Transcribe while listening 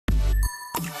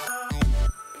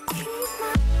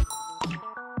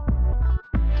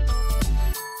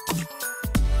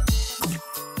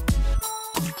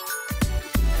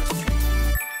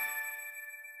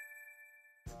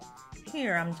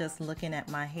here I'm just looking at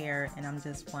my hair and I'm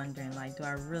just wondering, like, do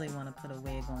I really want to put a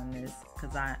wig on this?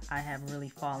 Because I have really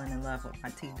fallen in love with my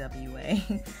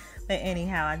TWA. But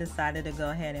anyhow, I decided to go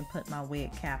ahead and put my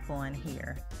wig cap on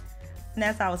here. And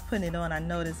as I was putting it on, I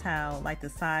noticed how like the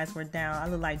sides were down. I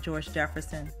look like George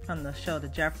Jefferson from the show The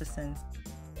Jeffersons.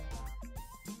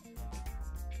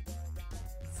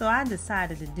 So I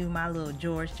decided to do my little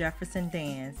George Jefferson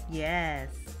dance. Yes.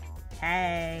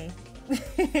 Hey.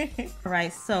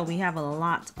 Alright, so we have a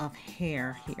lot of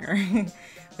hair here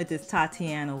with this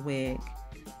Tatiana wig.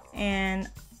 And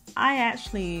I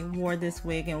actually wore this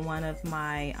wig in one of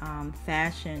my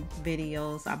fashion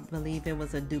videos. I believe it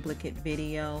was a duplicate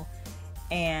video.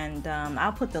 And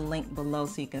I'll put the link below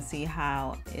so you can see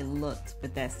how it looked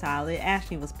with that style. It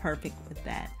actually was perfect with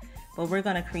that. But we're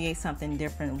going to create something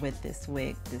different with this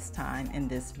wig this time in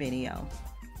this video.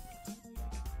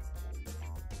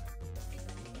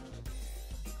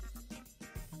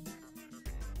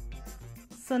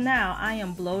 So now I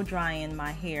am blow drying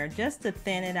my hair just to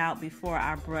thin it out before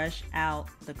I brush out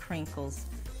the crinkles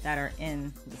that are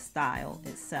in the style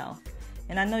itself.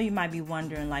 And I know you might be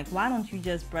wondering, like, why don't you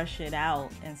just brush it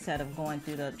out instead of going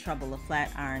through the trouble of flat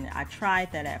iron? I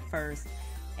tried that at first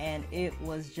and it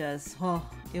was just,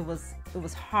 it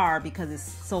was hard because it's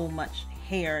so much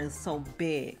hair, is so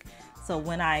big. So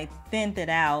when I thinned it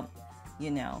out, you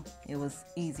know, it was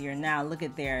easier. Now look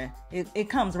at there, it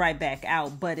comes right back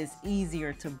out, but it's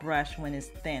easier to brush when it's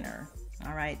thinner.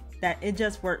 All right, that it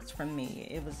just works for me.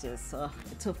 It was just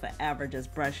it took forever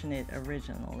just brushing it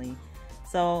originally.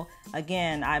 So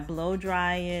again, I blow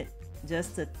dry it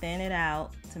just to thin it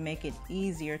out to make it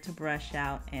easier to brush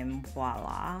out, and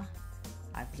voila,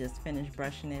 I've just finished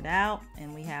brushing it out,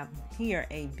 and we have here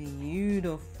a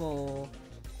beautiful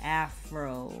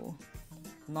afro,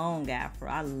 long afro.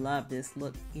 I love this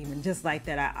look even just like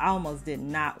that. I almost did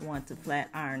not want to flat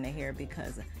iron the hair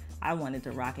because I wanted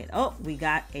to rock it. Oh, we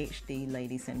got HD,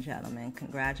 ladies and gentlemen.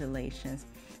 Congratulations.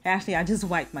 Actually, I just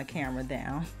wiped my camera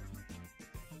down.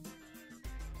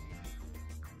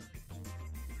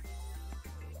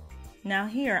 Now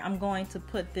here, I'm going to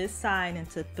put this side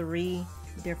into 3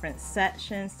 different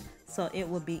sections so it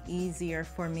will be easier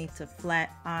for me to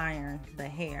flat iron the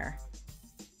hair.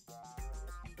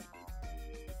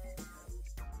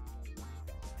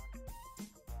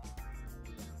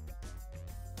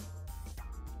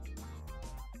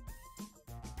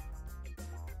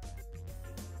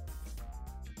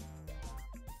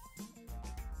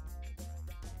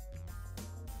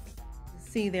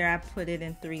 See there, I put it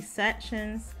in 3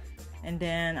 sections. And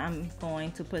then I'm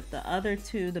going to put the other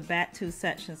 2, the back 2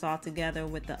 sections all together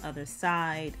with the other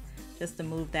side, just to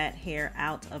move that hair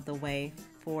out of the way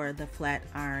for the flat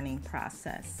ironing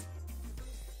process.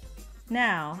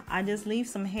 Now, I just leave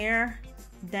some hair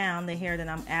down, the hair that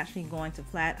I'm actually going to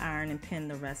flat iron, and pin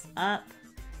the rest up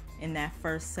in that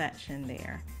first section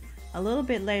there. A little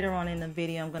bit later on in the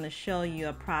video, I'm going to show you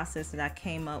a process that I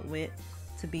came up with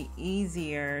to be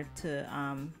easier to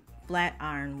flat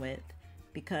iron with,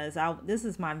 because this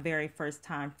is my very first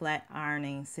time flat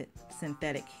ironing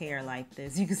synthetic hair like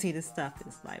this. You can see this stuff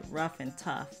is like rough and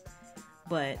tough,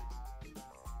 but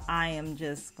I am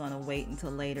just gonna wait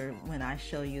until later when I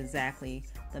show you exactly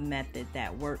the method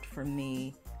that worked for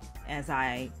me as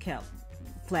I kept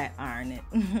flat ironing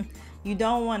it. You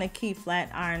don't want to keep flat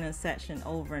ironing a section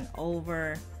over and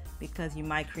over, because you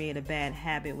might create a bad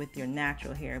habit with your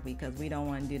natural hair, because we don't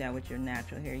want to do that with your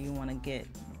natural hair. You want to get,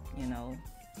 you know,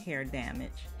 hair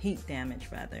damage, heat damage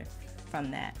rather,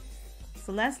 from that.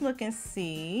 So let's look and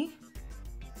see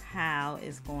how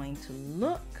it's going to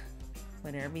look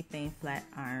with everything flat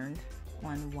ironed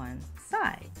on one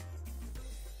side.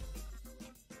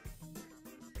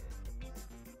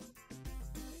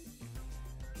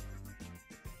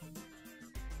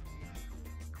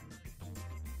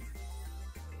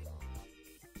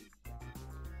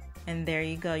 And there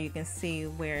you go, you can see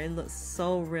where it looks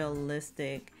so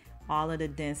realistic. All of the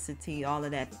density, all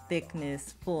of that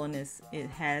thickness, fullness, it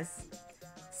has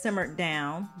simmered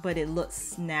down, but it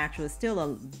looks natural. It's still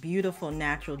a beautiful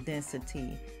natural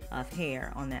density of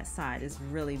hair on that side. It's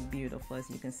really beautiful, as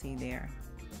you can see there.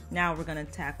 Now we're going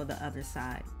to tackle the other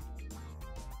side.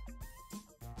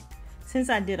 Since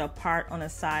I did a part on the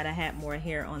side, I had more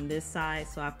hair on this side,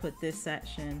 so I put this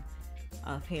section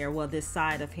of hair, well, this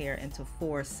side of hair, into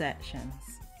 4 sections.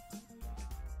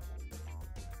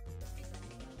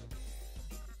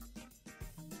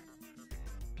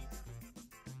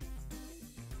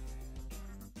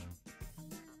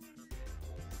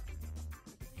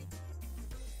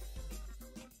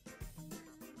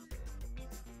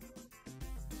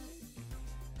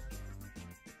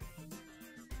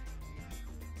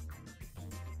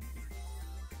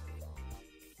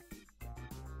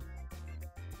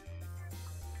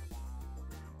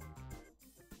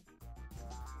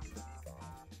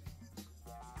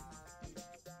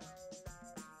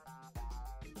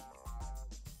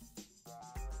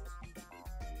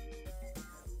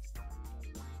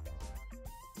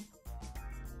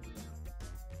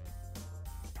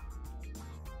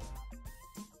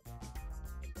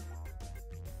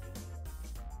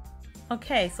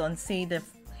 Okay, so see the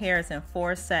hair is in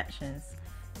 4 sections.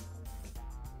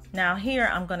 Now here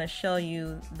I'm going to show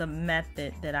you the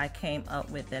method that I came up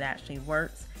with that actually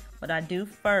works. What I do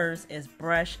first is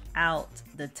brush out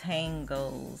the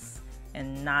tangles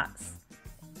and knots.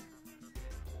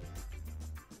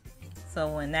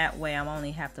 So in that way I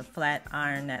only have to flat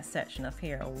iron that section of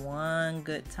hair one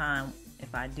good time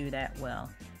if I do that well.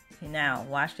 Okay, now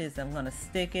watch this. I'm going to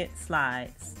stick it,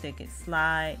 slide, stick it,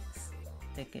 slide,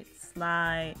 stick it,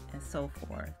 slide, and so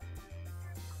forth.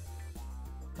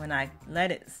 When I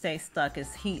let it stay stuck,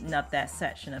 it's heating up that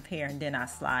section of hair, and then I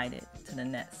slide it to the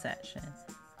next section.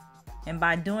 And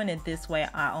by doing it this way,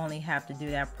 I only have to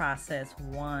do that process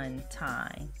one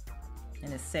time.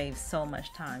 And it saves so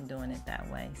much time doing it that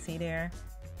way. See there?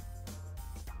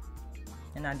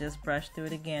 And I just brush through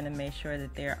it again to make sure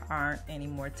that there aren't any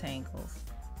more tangles.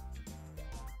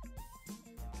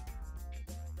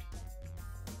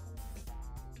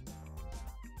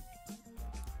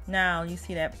 Now you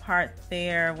see that part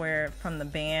there where from the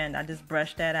band, I just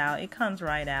brushed that out. It comes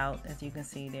right out, as you can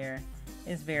see there.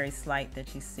 It's very slight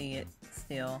that you see it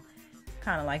still,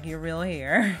 kind of like your real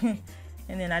hair.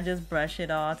 And then I just brush it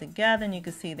all together, and you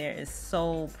can see there it's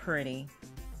so pretty.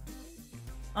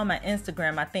 On my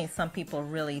Instagram, I think some people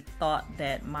really thought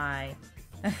that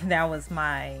that was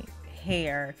my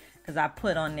hair, because I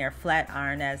put on there flat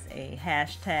iron as a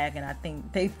hashtag, and I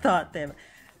think they thought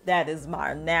that is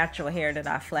my natural hair that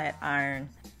I flat iron.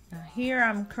 Now here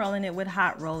I'm curling it with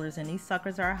hot rollers, and these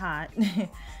suckers are hot,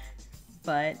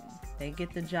 but they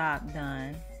get the job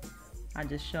done. I'm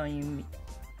just showing you.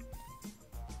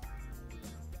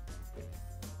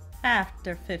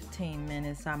 After 15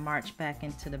 minutes, I march back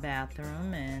into the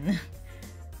bathroom and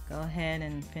go ahead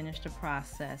and finish the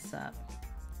process up.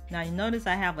 Now you notice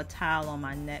I have a towel on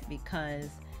my neck because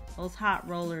those hot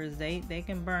rollers, they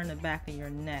can burn the back of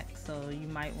your neck, so you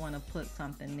might want to put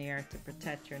something there to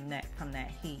protect your neck from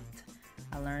that heat.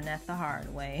 I learned that the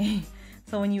hard way.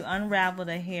 So when you unravel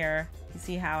the hair, you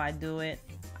see how I do it?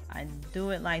 I do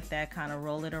it like that, kind of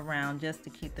roll it around just to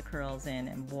keep the curls in,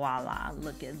 and voila,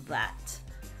 look at that.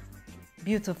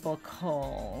 Beautiful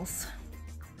curls,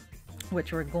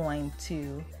 which we're going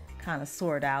to kind of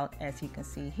sort out. As you can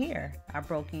see here, I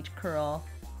broke each curl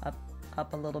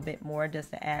up a little bit more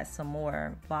just to add some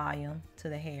more volume to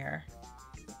the hair.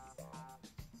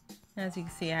 As you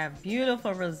can see, I have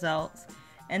beautiful results,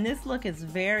 and this look is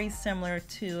very similar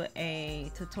to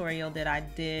a tutorial that I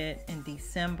did in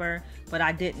December, but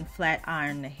I didn't flat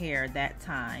iron the hair that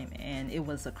time, and it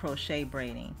was a crochet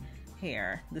braiding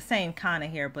hair, the same kind of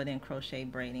hair but in crochet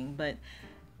braiding. But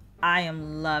I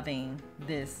am loving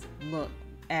this look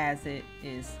as it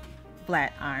is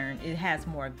flat iron. It has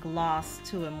more gloss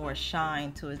to it, more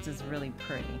shine to it. It's just really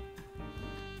pretty.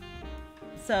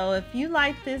 So if you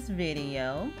like this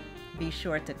video, be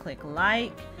sure to click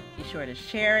like, be sure to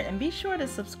share it, and be sure to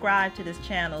subscribe to this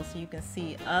channel so you can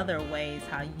see other ways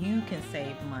how you can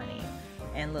save money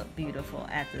and look beautiful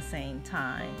at the same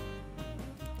time.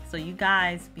 So you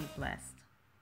guys be blessed.